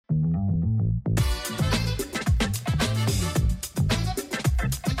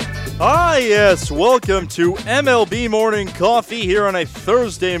Ah, yes, welcome to MLB Morning Coffee here on a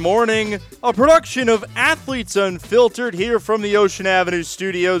Thursday morning, a production of Athletes Unfiltered here from the Ocean Avenue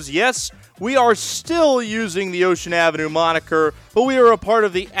studios. Yes, we are still using the Ocean Avenue moniker, but we are a part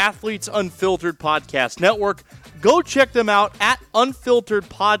of the Athletes Unfiltered podcast network. Go check them out at Unfiltered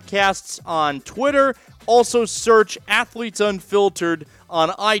Podcasts on Twitter. Also search Athletes Unfiltered on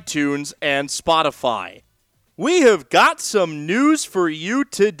iTunes and Spotify. We have got some news for you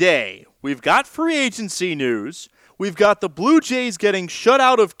today. We've got free agency news. We've got the Blue Jays getting shut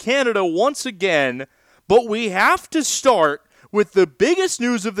out of Canada once again. But we have to start with the biggest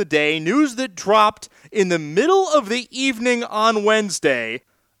news of the day, news that dropped in the middle of the evening on Wednesday.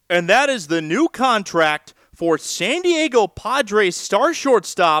 And that is the new contract for San Diego Padres star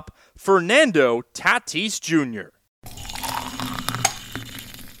shortstop Fernando Tatis Jr.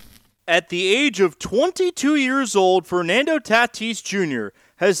 At the age of 22 years old, Fernando Tatis Jr.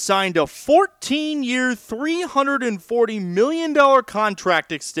 has signed a 14-year, $340 million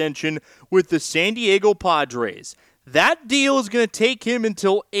contract extension with the San Diego Padres. That deal is going to take him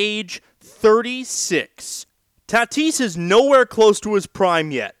until age 36. Tatis is nowhere close to his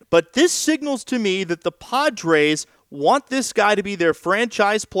prime yet, but this signals to me that the Padres want this guy to be their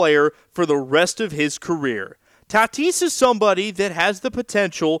franchise player for the rest of his career. Tatis is somebody that has the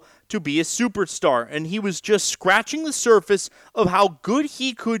potential to be a superstar, and he was just scratching the surface of how good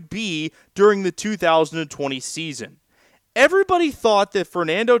he could be during the 2020 season. Everybody thought that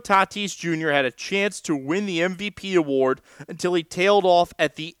Fernando Tatis Jr. had a chance to win the MVP award until he tailed off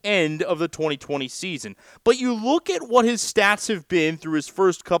at the end of the 2020 season. But you look at what his stats have been through his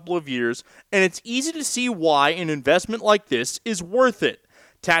first couple of years, and it's easy to see why an investment like this is worth it.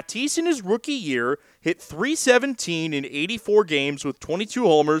 Tatis in his rookie year hit .317 in 84 games with 22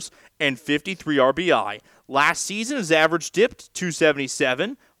 homers and 53 RBI. Last season, his average dipped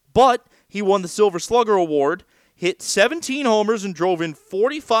 .277, but he won the Silver Slugger Award, hit 17 homers and drove in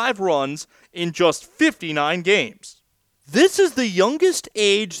 45 runs in just 59 games. This is the youngest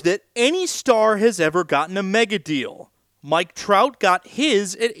age that any star has ever gotten a mega deal. Mike Trout got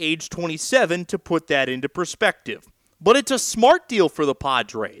his at age 27 to put that into perspective. But it's a smart deal for the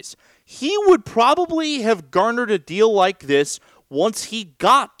Padres. He would probably have garnered a deal like this once he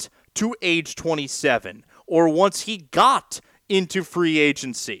got to age 27 or once he got into free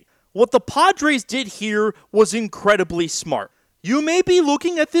agency. What the Padres did here was incredibly smart. You may be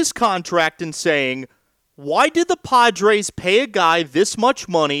looking at this contract and saying, why did the Padres pay a guy this much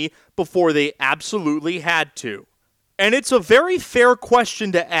money before they absolutely had to? And it's a very fair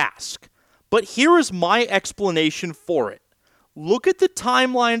question to ask. But here is my explanation for it. Look at the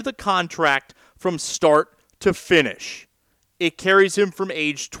timeline of the contract from start to finish. It carries him from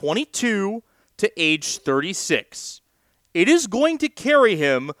age 22 to age 36. It is going to carry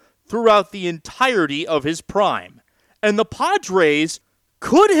him throughout the entirety of his prime. And the Padres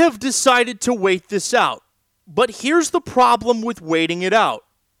could have decided to wait this out. But here's the problem with waiting it out.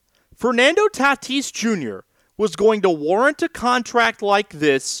 Fernando Tatis Jr. was going to warrant a contract like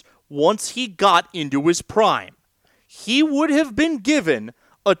this once he got into his prime. He would have been given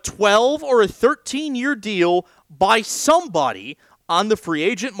a 12 or a 13-year deal by somebody on the free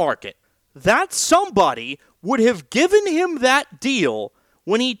agent market. That somebody would have given him that deal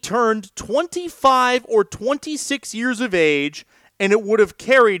when he turned 25 or 26 years of age, and it would have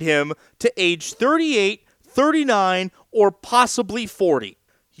carried him to age 38, 39, or possibly 40.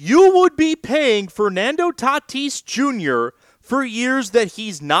 You would be paying Fernando Tatis Jr. for years that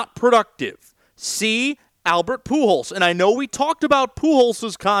he's not productive. See Albert Pujols. And I know we talked about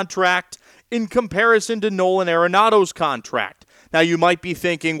Pujols' contract in comparison to Nolan Arenado's contract. Now you might be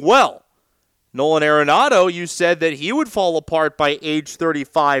thinking, well, Nolan Arenado, you said that he would fall apart by age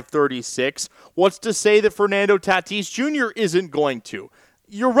 35, 36. What's to say that Fernando Tatis Jr. isn't going to?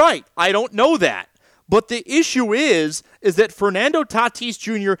 You're right. I don't know that. But the issue is that Fernando Tatis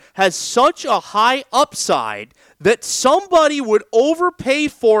Jr. has such a high upside that somebody would overpay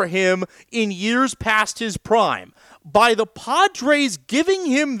for him in years past his prime. By the Padres giving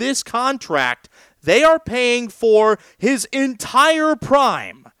him this contract, they are paying for his entire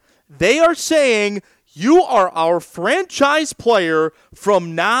prime. They are saying, you are our franchise player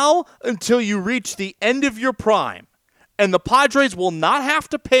from now until you reach the end of your prime. And the Padres will not have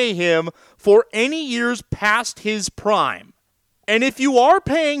to pay him for any years past his prime. And if you are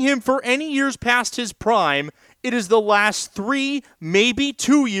paying him for any years past his prime, it is the last 3, maybe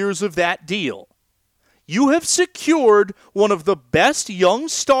 2 years of that deal. You have secured one of the best young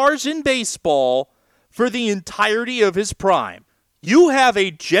stars in baseball for the entirety of his prime. You have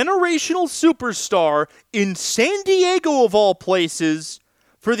a generational superstar in San Diego, of all places,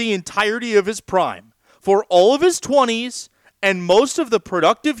 for the entirety of his prime, for all of his 20s, and most of the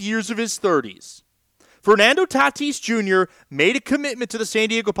productive years of his 30s. Fernando Tatis Jr. made a commitment to the San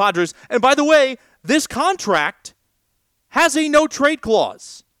Diego Padres, and by the way, this contract has a no-trade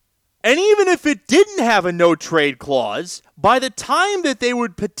clause. And even if it didn't have a no-trade clause, by the time that they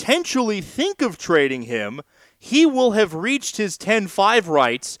would potentially think of trading him, he will have reached his 10-5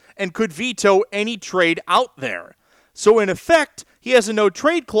 rights and could veto any trade out there. So in effect, he has a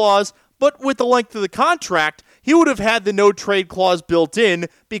no-trade clause, but with the length of the contract, he would have had the no-trade clause built in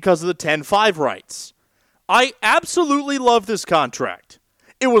because of the 10-5 rights. I absolutely love this contract.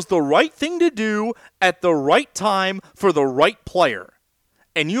 It was the right thing to do at the right time for the right player.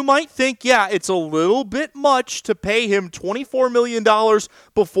 And you might think, yeah, it's a little bit much to pay him $24 million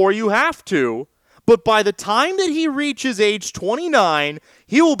before you have to, but by the time that he reaches age 29,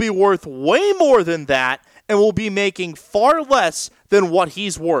 he will be worth way more than that and will be making far less than what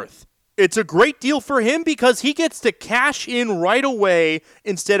he's worth. It's a great deal for him because he gets to cash in right away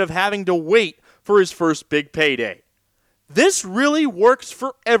instead of having to wait for his first big payday. This really works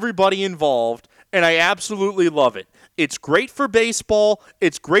for everybody involved, and I absolutely love it. It's great for baseball,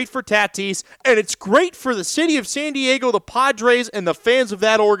 it's great for Tatis, and it's great for the city of San Diego, the Padres, and the fans of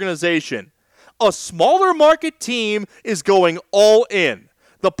that organization. A smaller market team is going all in.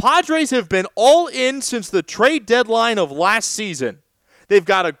 The Padres have been all in since the trade deadline of last season. They've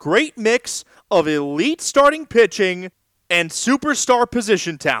got a great mix of elite starting pitching and superstar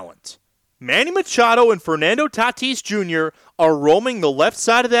position talent. Manny Machado and Fernando Tatis Jr. are roaming the left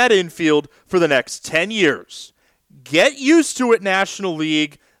side of that infield for the next 10 years. Get used to it, National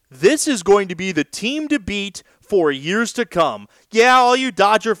League. This is going to be the team to beat for years to come. Yeah, all you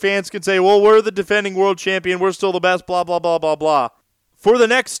Dodger fans can say, well, we're the defending world champion, we're still the best, blah, blah, blah, blah, blah. For the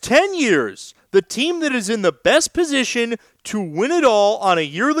next 10 years, the team that is in the best position to win it all on a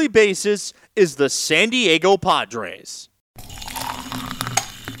yearly basis is the San Diego Padres.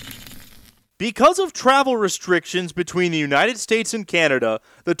 Because of travel restrictions between the United States and Canada,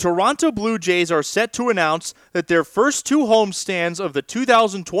 the Toronto Blue Jays are set to announce that their first two homestands of the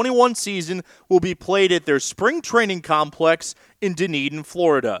 2021 season will be played at their spring training complex in Dunedin,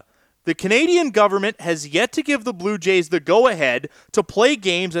 Florida. The Canadian government has yet to give the Blue Jays the go-ahead to play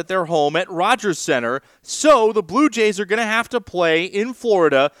games at their home at Rogers Center, so the Blue Jays are going to have to play in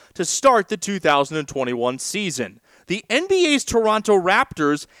Florida to start the 2021 season. The NBA's Toronto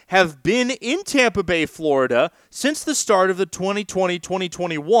Raptors have been in Tampa Bay, Florida since the start of the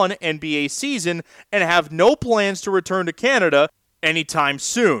 2020-2021 NBA season and have no plans to return to Canada anytime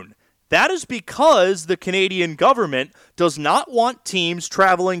soon. That is because the Canadian government does not want teams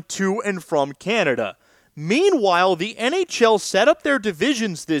traveling to and from Canada. Meanwhile, the NHL set up their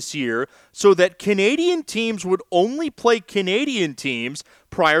divisions this year so that Canadian teams would only play Canadian teams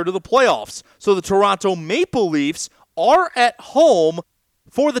prior to the playoffs. So the Toronto Maple Leafs are at home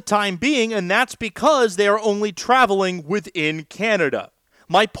for the time being, and that's because they are only traveling within Canada.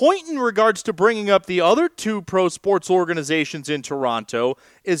 My point in regards to bringing up the other two pro sports organizations in Toronto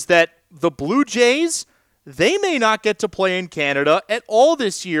is that the Blue Jays, they may not get to play in Canada at all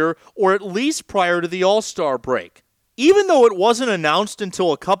this year, or at least prior to the All-Star break. Even though it wasn't announced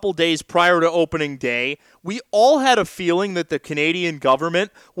until a couple days prior to opening day, we all had a feeling that the Canadian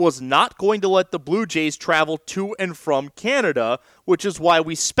government was not going to let the Blue Jays travel to and from Canada, which is why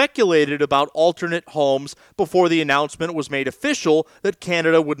we speculated about alternate homes before the announcement was made official that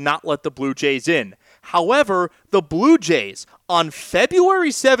Canada would not let the Blue Jays in. However, the Blue Jays, on February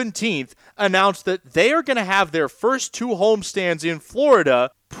 17th, announced that they are going to have their first two homestands in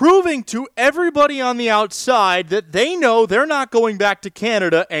Florida, proving to everybody on the outside that they know they're not going back to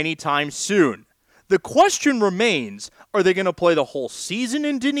Canada anytime soon. The question remains, are they going to play the whole season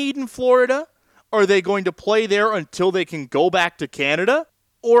in Dunedin, Florida? Are they going to play there until they can go back to Canada?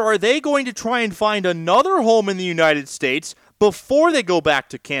 Or are they going to try and find another home in the United States before they go back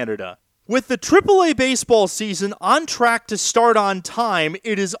to Canada? With the AAA baseball season on track to start on time,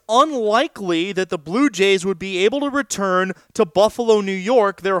 it is unlikely that the Blue Jays would be able to return to Buffalo, New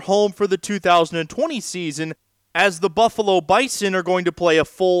York, their home for the 2020 season, as the Buffalo Bison are going to play a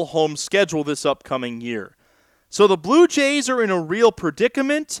full home schedule this upcoming year. So the Blue Jays are in a real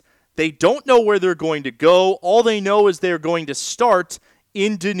predicament. They don't know where they're going to go. All they know is they're going to start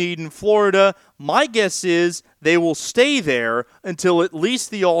in Dunedin, Florida. My guess is they will stay there until at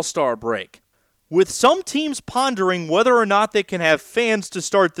least the All-Star break. With some teams pondering whether or not they can have fans to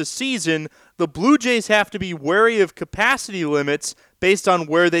start the season, the Blue Jays have to be wary of capacity limits based on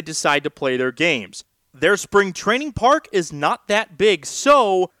where they decide to play their games. Their spring training park is not that big,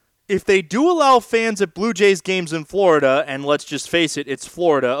 so If they do allow fans at Blue Jays games in Florida, and let's just face it, it's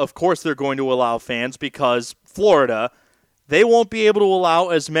Florida, of course they're going to allow fans because Florida, they won't be able to allow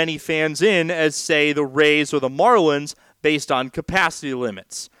as many fans in as, say, the Rays or the Marlins based on capacity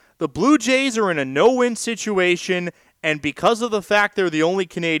limits. The Blue Jays are in a no-win situation, and because of the fact they're the only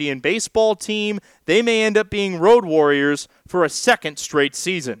Canadian baseball team, they may end up being road warriors for a second straight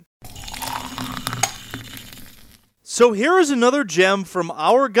season. So here is another gem from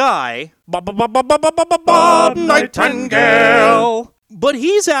our guy, Bob Nightingale. But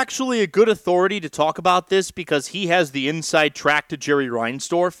he's actually a good authority to talk about this because he has the inside track to Jerry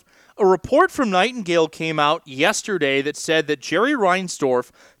Reinsdorf. A report from Nightingale came out yesterday that said that Jerry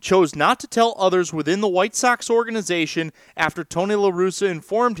Reinsdorf chose not to tell others within the White Sox organization after Tony La Russa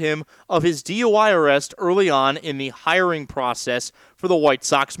informed him of his DUI arrest early on in the hiring process for the White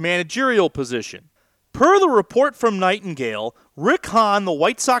Sox managerial position. Per the report from Nightingale, Rick Hahn, the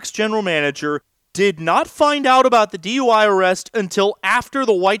White Sox general manager, did not find out about the DUI arrest until after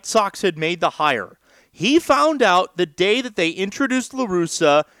the White Sox had made the hire. He found out the day that they introduced La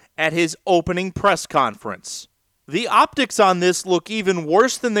Russa at his opening press conference. The optics on this look even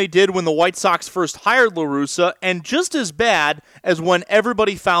worse than they did when the White Sox first hired La Russa, and just as bad as when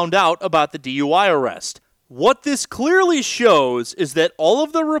everybody found out about the DUI arrest. What this clearly shows is that all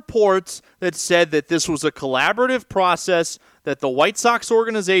of the reports that said that this was a collaborative process, that the White Sox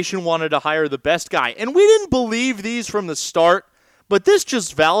organization wanted to hire the best guy, and we didn't believe these from the start, but this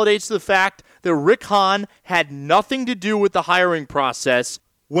just validates the fact that Rick Hahn had nothing to do with the hiring process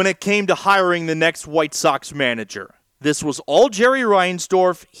when it came to hiring the next White Sox manager. This was all Jerry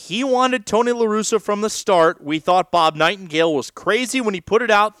Reinsdorf. He wanted Tony La Russa from the start. We thought Bob Nightingale was crazy when he put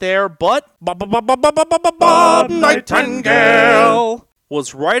it out there, but Bob Nightingale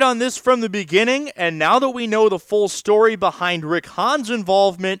was right on this from the beginning, and now that we know the full story behind Rick Hahn's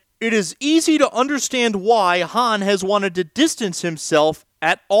involvement, it is easy to understand why Hahn has wanted to distance himself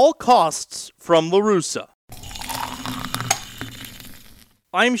at all costs from La Russa.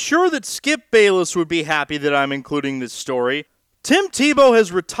 I'm sure that Skip Bayless would be happy that I'm including this story. Tim Tebow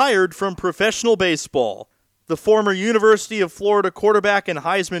has retired from professional baseball. The former University of Florida quarterback and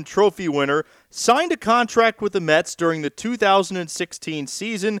Heisman Trophy winner signed a contract with the Mets during the 2016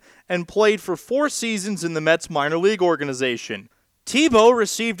 season and played for 4 seasons in the Mets minor league organization. Tebow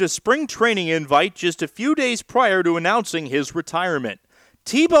received a spring training invite just a few days prior to announcing his retirement.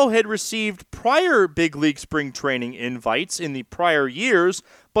 Tebow had received prior big league spring training invites in the prior years,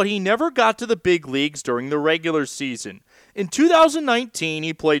 but he never got to the big leagues during the regular season. In 2019,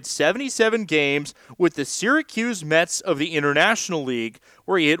 he played 77 games with the Syracuse Mets of the International League,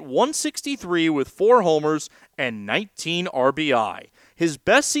 where he hit .163 with 4 homers and 19 RBI. His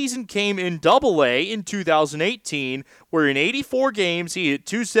best season came in Double-A in 2018, where in 84 games he hit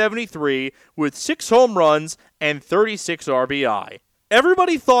 .273 with 6 home runs and 36 RBI.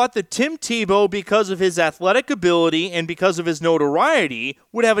 Everybody thought that Tim Tebow, because of his athletic ability and because of his notoriety,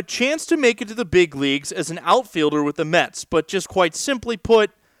 would have a chance to make it to the big leagues as an outfielder with the Mets, but just quite simply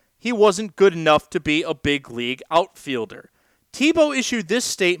put, he wasn't good enough to be a big league outfielder. Tebow issued this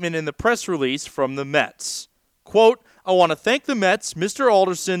statement in the press release from the Mets. Quote, "I want to thank the Mets, Mr.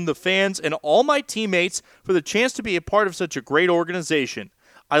 Alderson, the fans, and all my teammates for the chance to be a part of such a great organization.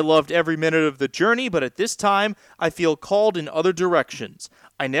 I loved every minute of the journey, but at this time, I feel called in other directions.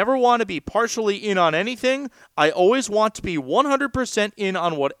 I never want to be partially in on anything. I always want to be 100% in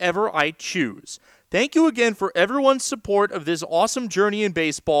on whatever I choose. Thank you again for everyone's support of this awesome journey in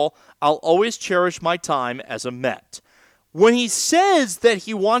baseball. I'll always cherish my time as a Met." When he says that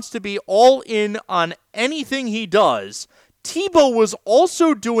he wants to be all in on anything he does, Tebow was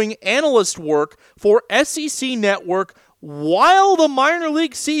also doing analyst work for SEC Network while the minor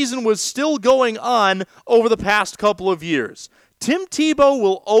league season was still going on over the past couple of years. Tim Tebow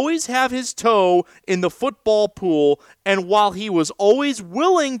will always have his toe in the football pool, and while he was always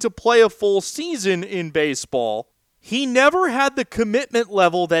willing to play a full season in baseball, he never had the commitment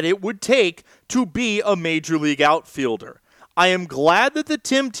level that it would take to be a major league outfielder. I am glad that the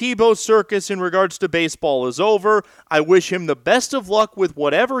Tim Tebow circus in regards to baseball is over. I wish him the best of luck with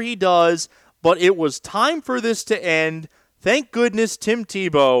whatever he does, but it was time for this to end. Thank goodness Tim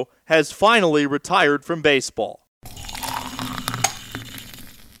Tebow has finally retired from baseball.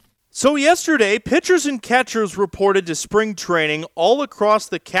 So yesterday, pitchers and catchers reported to spring training all across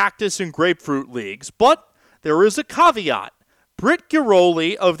the cactus and grapefruit leagues, but there is a caveat. Britt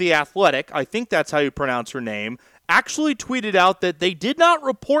Ghiroli of The Athletic, I think that's how you pronounce her name, actually tweeted out that they did not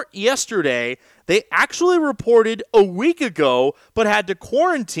report yesterday. They actually reported a week ago, but had to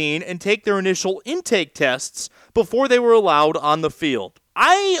quarantine and take their initial intake tests before they were allowed on the field.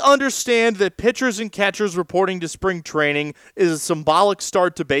 I understand that pitchers and catchers reporting to spring training is a symbolic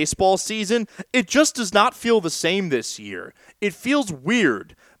start to baseball season. It just does not feel the same this year. It feels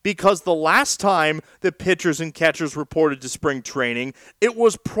weird because the last time that pitchers and catchers reported to spring training, it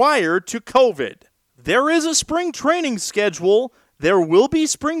was prior to COVID. There is a spring training schedule. There will be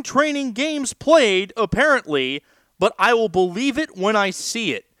spring training games played, apparently, but I will believe it when I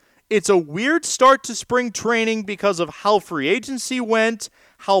see it. It's a weird start to spring training because of how free agency went,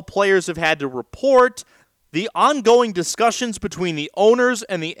 how players have had to report, the ongoing discussions between the owners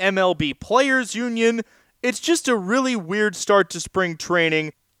and the MLB Players Union. It's just a really weird start to spring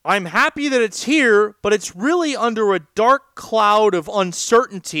training. I'm happy that it's here, but it's really under a dark cloud of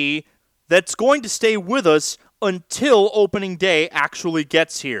uncertainty that's going to stay with us until opening day actually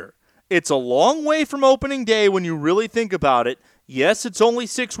gets here. It's a long way from opening day when you really think about it. Yes, it's only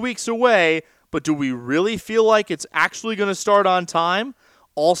 6 weeks away, but do we really feel like it's actually going to start on time?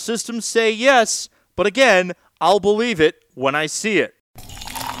 All systems say yes, but again, I'll believe it when I see it.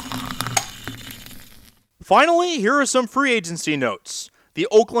 Finally, here are some free agency notes. The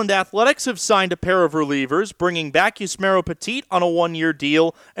Oakland Athletics have signed a pair of relievers, bringing back Yusmeiro Petit on a 1-year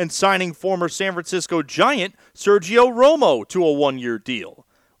deal and signing former San Francisco Giant Sergio Romo to a 1-year deal.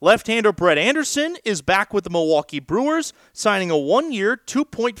 Left-hander Brett Anderson is back with the Milwaukee Brewers, signing a 1-year,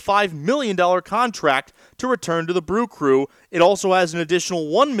 $2.5 million contract to return to the Brew Crew. It also has an additional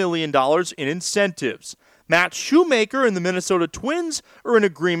 $1 million in incentives. Matt Shoemaker and the Minnesota Twins are in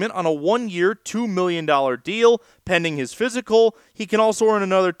agreement on a 1-year, $2 million deal, pending his physical. He can also earn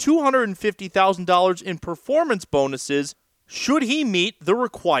another $250,000 in performance bonuses should he meet the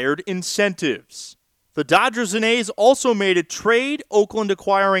required incentives. The Dodgers and A's also made a trade, Oakland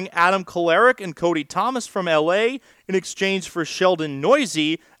acquiring Adam Kolarek and Cody Thomas from LA in exchange for Sheldon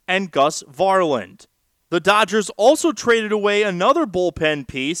Neuse and Gus Varland. The Dodgers also traded away another bullpen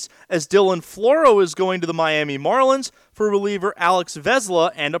piece as Dylan Floro is going to the Miami Marlins for reliever Alex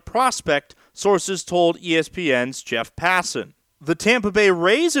Vezla and a prospect, sources told ESPN's Jeff Passan. The Tampa Bay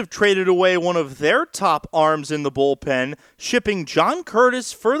Rays have traded away one of their top arms in the bullpen, shipping John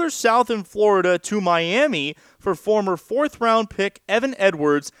Curtis further south in Florida to Miami for former 4th-round pick Evan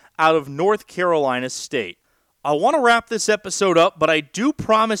Edwards out of North Carolina State. I want to wrap this episode up, but I do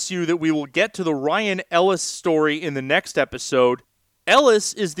promise you that we will get to the Ryan Ellis story in the next episode.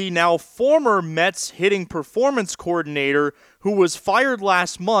 Ellis is the now former Mets hitting performance coordinator who was fired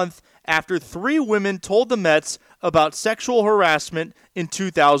last month after 3 women told the Mets about sexual harassment in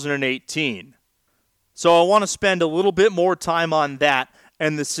 2018. So I want to spend a little bit more time on that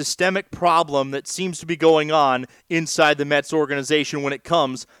and the systemic problem that seems to be going on inside the Mets organization when it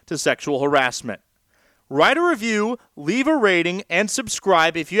comes to sexual harassment. Write a review, leave a rating, and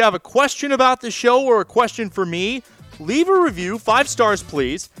subscribe. If you have a question about the show or a question for me, leave a review, 5 stars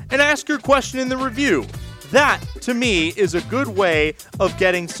please, and ask your question in the review. That, to me, is a good way of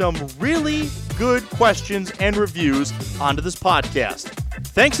getting some really good questions and reviews onto this podcast.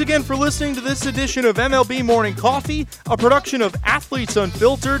 Thanks again for listening to this edition of MLB Morning Coffee, a production of Athletes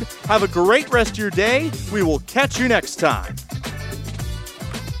Unfiltered. Have a great rest of your day. We will catch you next time.